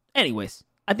 Anyways,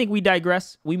 I think we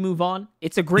digress. We move on.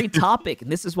 It's a great topic,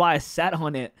 and this is why I sat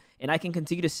on it, and I can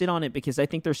continue to sit on it because I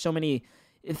think there's so many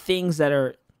things that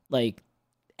are like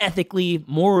ethically,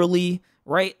 morally,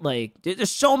 right? Like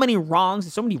there's so many wrongs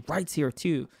and so many rights here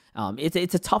too.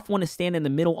 It's a tough one to stand in the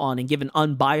middle on and give an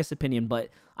unbiased opinion, but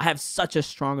I have such a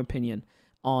strong opinion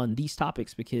on these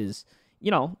topics because,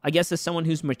 you know, I guess as someone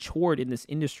who's matured in this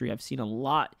industry, I've seen a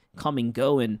lot come and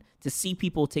go, and to see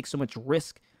people take so much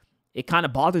risk, it kind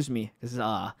of bothers me because,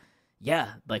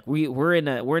 like we're in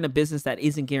a business that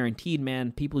isn't guaranteed,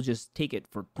 man. People just take it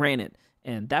for granted,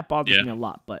 and that bothers me a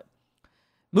lot. But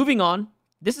moving on,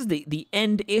 this is the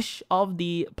end-ish of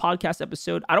the podcast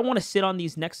episode. I don't want to sit on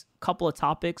these next couple of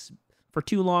topics for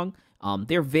too long.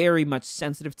 They're very much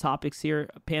sensitive topics here,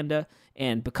 Panda,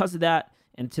 and because of that,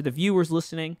 and to the viewers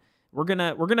listening, we're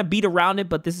gonna beat around it.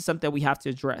 But this is something that we have to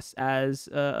address as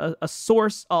a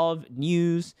source of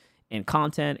news and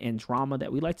content and drama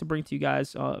that we like to bring to you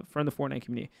guys from the Fortnite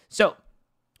community. So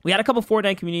we had a couple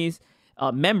Fortnite communities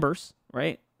members,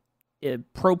 right?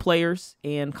 Pro players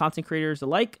and content creators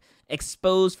alike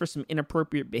exposed for some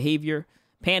inappropriate behavior.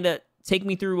 Panda, take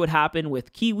me through what happened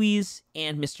with Kiwis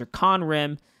and Mr.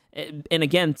 Conrem. And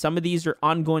again, some of these are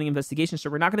ongoing investigations, so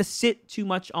we're not going to sit too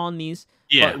much on these,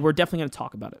 but we're definitely going to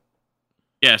talk about it.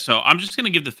 Yeah, so I'm just going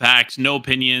to give the facts, no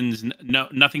opinions,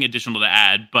 nothing additional to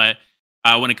add. But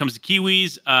when it comes to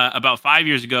Kiwis, about 5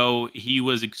 years ago, he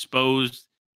was exposed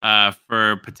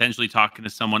for potentially talking to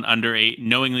someone underage,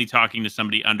 knowingly talking to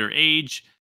somebody underage,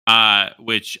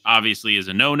 which obviously is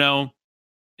a no-no,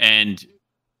 and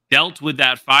dealt with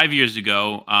that 5 years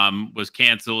ago, was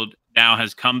canceled, now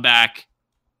has come back,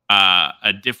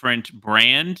 a different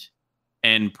brand,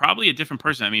 and probably a different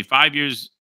person. I mean, 5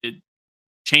 years, it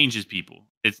changes people.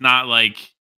 It's not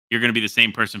like you're going to be the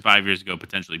same person 5 years ago,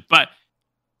 potentially. But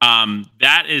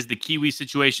that is the Kiwi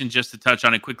situation, just to touch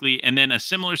on it quickly. And then a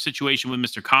similar situation with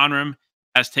Mr. Conram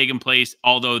has taken place,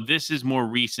 although this is more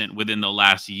recent, within the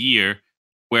last year,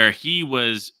 where he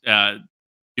was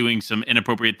doing some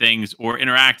inappropriate things or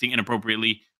interacting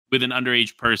inappropriately with an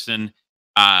underage person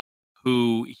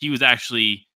who he was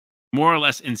actually more or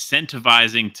less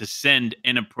incentivizing to send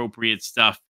inappropriate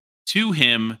stuff to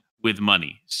him with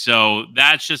money. So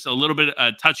that's just a little bit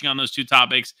touching on those two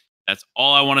topics. That's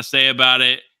all I want to say about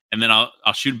it. And then I'll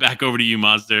shoot back over to you,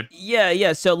 Monster.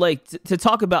 Yeah. So like to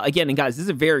talk about again, and guys, these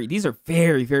are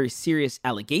very, very serious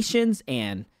allegations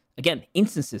and again,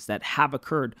 instances that have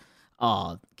occurred.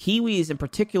 Kiwis in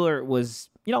particular was,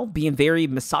 being very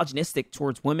misogynistic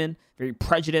towards women, very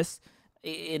prejudiced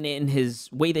in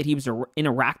his way that he was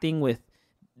interacting with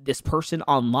this person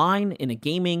online in a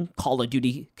gaming Call of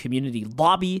Duty community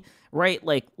lobby, right?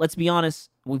 Like, let's be honest,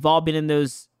 we've all been in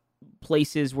those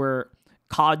places where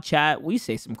COD chat, we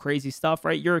say some crazy stuff,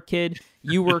 right? You're a kid,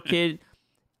 you were a kid.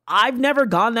 I've never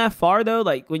gone that far though.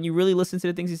 Like when you really listen to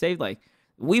the things you say, like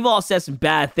we've all said some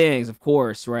bad things, of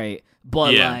course, right?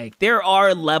 But like there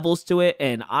are levels to it,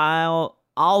 and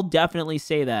I'll definitely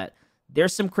say that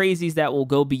there's some crazies that will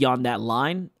go beyond that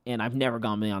line, and I've never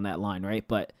gone beyond that line, right?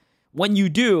 But when you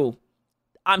do,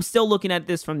 I'm still looking at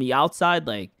this from the outside,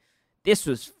 like this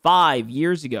was 5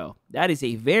 years ago. That is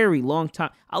a very long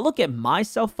time. I look at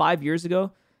myself 5 years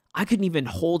ago. I couldn't even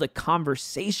hold a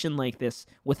conversation like this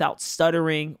without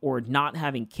stuttering or not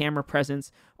having camera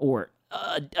presence or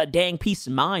a dang peace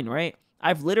of mind, right?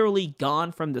 I've literally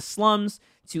gone from the slums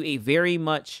to a very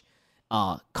much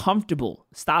comfortable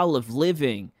style of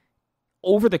living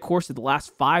over the course of the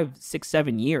last 5, 6,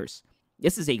 7 years.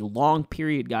 This is a long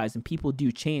period, guys, and people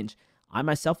do change. I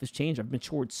myself has changed. I've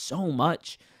matured so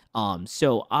much.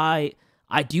 So I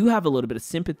do have a little bit of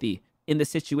sympathy in the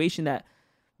situation that,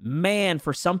 man,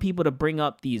 for some people to bring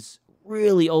up these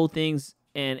really old things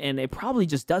and it probably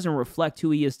just doesn't reflect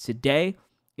who he is today.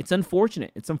 It's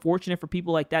unfortunate. It's unfortunate for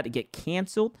people like that to get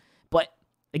canceled. But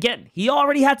again, he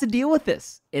already had to deal with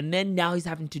this. And then now he's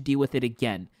having to deal with it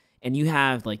again. And you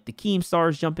have like the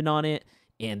Keemstars jumping on it,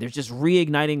 and they're just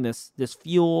reigniting this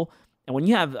fuel. And when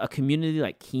you have a community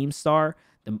like Keemstar,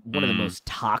 one of the most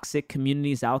toxic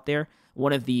communities out there,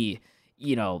 one of the,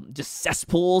 just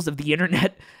cesspools of the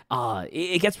internet,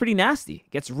 it gets pretty nasty.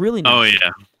 It gets really nasty. Oh,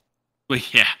 yeah. Well,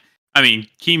 yeah. I mean,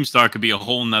 Keemstar could be a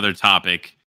whole nother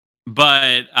topic.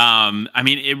 But,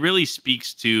 it really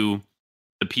speaks to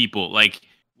the people. Like,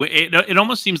 it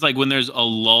almost seems like when there's a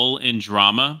lull in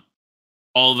drama,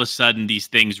 all of a sudden these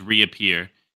things reappear.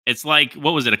 It's like,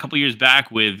 what was it, a couple years back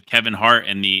with Kevin Hart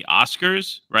and the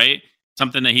Oscars, right?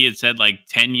 Something that he had said like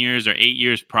 10 years or 8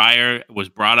 years prior was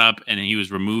brought up, and he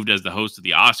was removed as the host of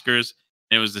the Oscars.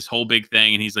 And it was this whole big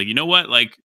thing. And he's like, you know what?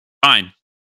 Like, fine.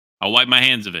 I'll wipe my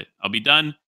hands of it. I'll be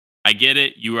done. I get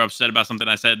it. You were upset about something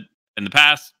I said in the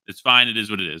past. It's fine. It is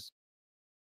what it is.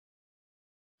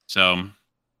 So,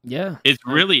 yeah, it's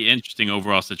really interesting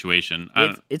overall situation.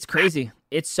 It's crazy.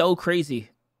 It's so crazy.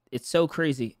 It's so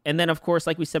crazy. And then, of course,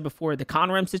 like we said before, the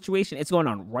Conrem situation, it's going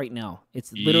on right now.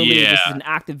 It's literally this is an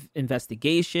active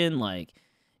investigation. Like,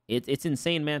 it's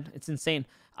insane, man. It's insane.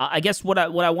 I guess what I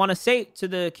want to say to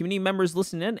the community members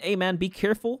listening in, hey, man, be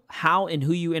careful how and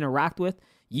who you interact with.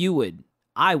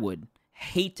 I would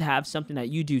hate to have something that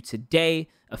you do today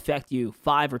affect you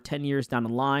 5 or 10 years down the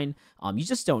line. You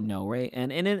just don't know, right?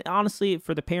 And then, honestly,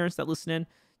 for the parents that listen in,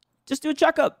 just do a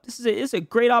checkup. This is a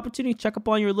great opportunity to check up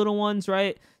on your little ones,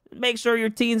 right? Make sure your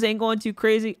teens ain't going too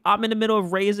crazy. I'm in the middle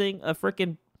of raising a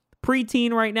freaking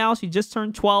preteen right now. She just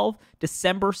turned 12,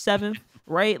 December 7th,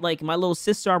 right? Like my little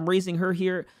sister, I'm raising her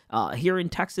here in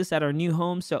Texas at our new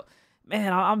home. So,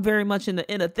 man, I'm very much in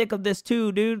the thick of this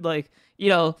too, dude. Like,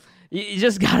 you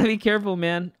just gotta be careful,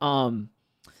 man.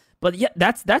 But yeah,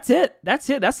 that's it. That's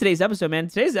today's episode, man.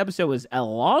 Today's episode was a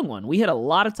long one. We had a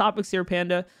lot of topics here,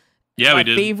 Panda. Yeah, we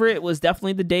did. My favorite was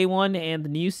definitely the day one and the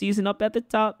new season up at the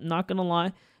top. Not gonna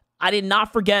lie. I did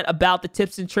not forget about the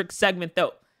tips and tricks segment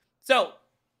though. So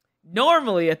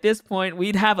normally at this point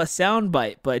we'd have a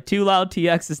soundbite, but Too Loud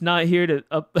TX is not here to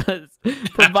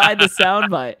provide the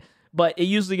soundbite. But it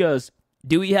usually goes,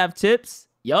 do we have tips?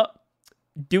 Yup.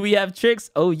 Do we have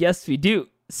tricks? Oh, yes, we do.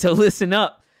 So listen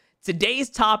up. Today's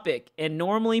topic, and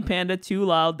normally Panda Too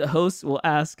Loud, the host, will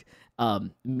ask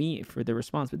me for the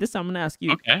response. But this time I'm going to ask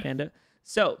you, okay, Panda.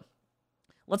 So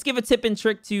let's give a tip and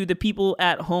trick to the people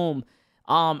at home.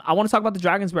 I want to talk about the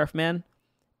Dragon's Breath, man.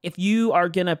 If you are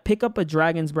going to pick up a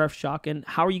Dragon's Breath shotgun,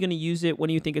 how are you going to use it? When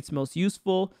do you think it's most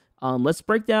useful? Let's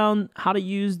break down how to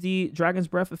use the Dragon's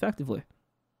Breath effectively.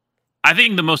 I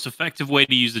think the most effective way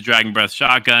to use the Dragon Breath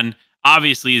shotgun,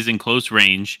 obviously, is in close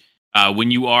range when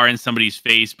you are in somebody's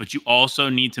face, but you also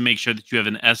need to make sure that you have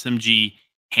an SMG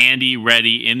handy,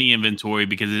 ready in the inventory,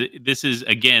 because this is,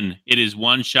 again, it is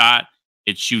one shot.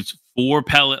 It shoots 4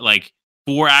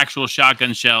 actual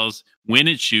shotgun shells when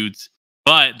it shoots,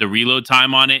 but the reload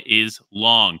time on it is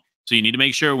long. So you need to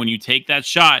make sure when you take that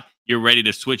shot, you're ready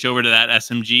to switch over to that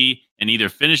SMG and either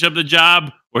finish up the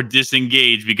job or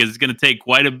disengage, because it's going to take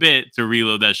quite a bit to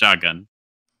reload that shotgun.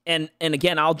 And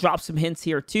again, I'll drop some hints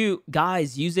here too.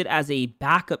 Guys, use it as a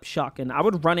backup shotgun. I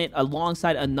would run it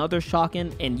alongside another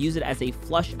shotgun and use it as a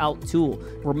flush out tool.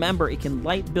 Remember, it can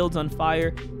light builds on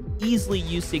fire, easily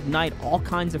used to ignite all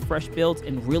kinds of fresh builds,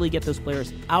 and really get those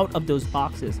players out of those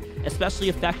boxes. Especially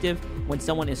effective when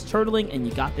someone is turtling and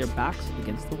you got their backs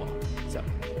against the wall. So,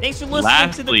 thanks for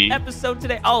listening to the episode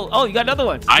today. Oh, you got another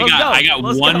one. I got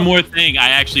one more thing I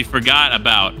actually forgot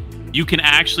about. You can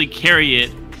actually carry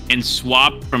it and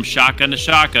swap from shotgun to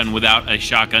shotgun without a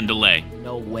shotgun delay.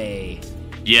 No way.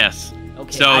 Yes.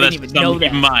 Okay, so I that's didn't even know that.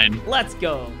 Keep in mind. Let's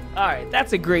go. All right,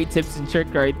 that's a great tips and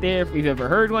trick right there. If we've ever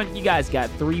heard one, you guys got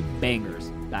 3 bangers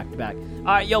back to back. All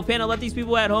right, yo, Panda, let these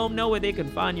people at home know where they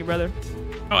can find you, brother.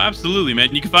 Oh, absolutely,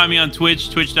 man. You can find me on Twitch,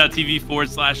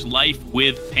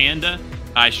 twitch.tv/lifewithpanda.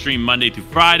 I stream Monday through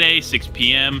Friday, 6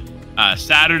 p.m.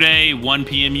 Saturday, 1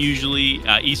 p.m. usually,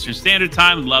 Eastern Standard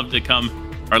Time. Love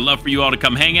for you all to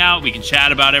come hang out. We can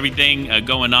chat about everything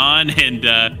going on, and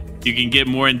you can get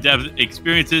more in-depth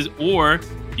experiences, or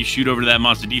you shoot over to that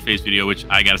Monster D-Face video, which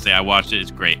I gotta say, I watched it.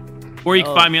 It's great. Or you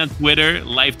can find me on Twitter,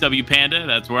 LifeWPanda.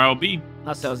 That's where I'll be.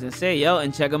 That's what I was gonna say, yo,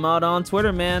 and check them out on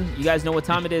Twitter, man. You guys know what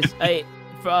time it is. Hey,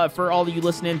 for all of you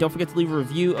listening, don't forget to leave a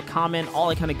review, a comment, all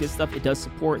that kind of good stuff. It does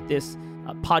support this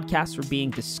podcast for being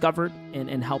discovered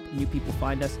and help new people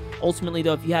find us. Ultimately,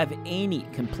 though, if you have any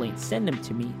complaints, send them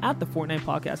to me at the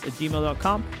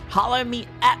Fortnite@gmail.com. Holla at me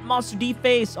at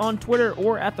MonsterDFace on Twitter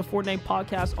or at the Fortnite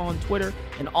Podcast on Twitter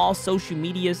and all social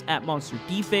medias at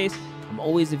MonsterDFace. I'm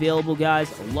always available,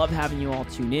 guys. I love having you all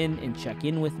tune in and check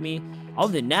in with me.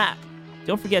 Other than that,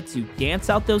 don't forget to dance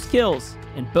out those kills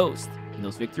and boast in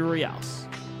those victory royales.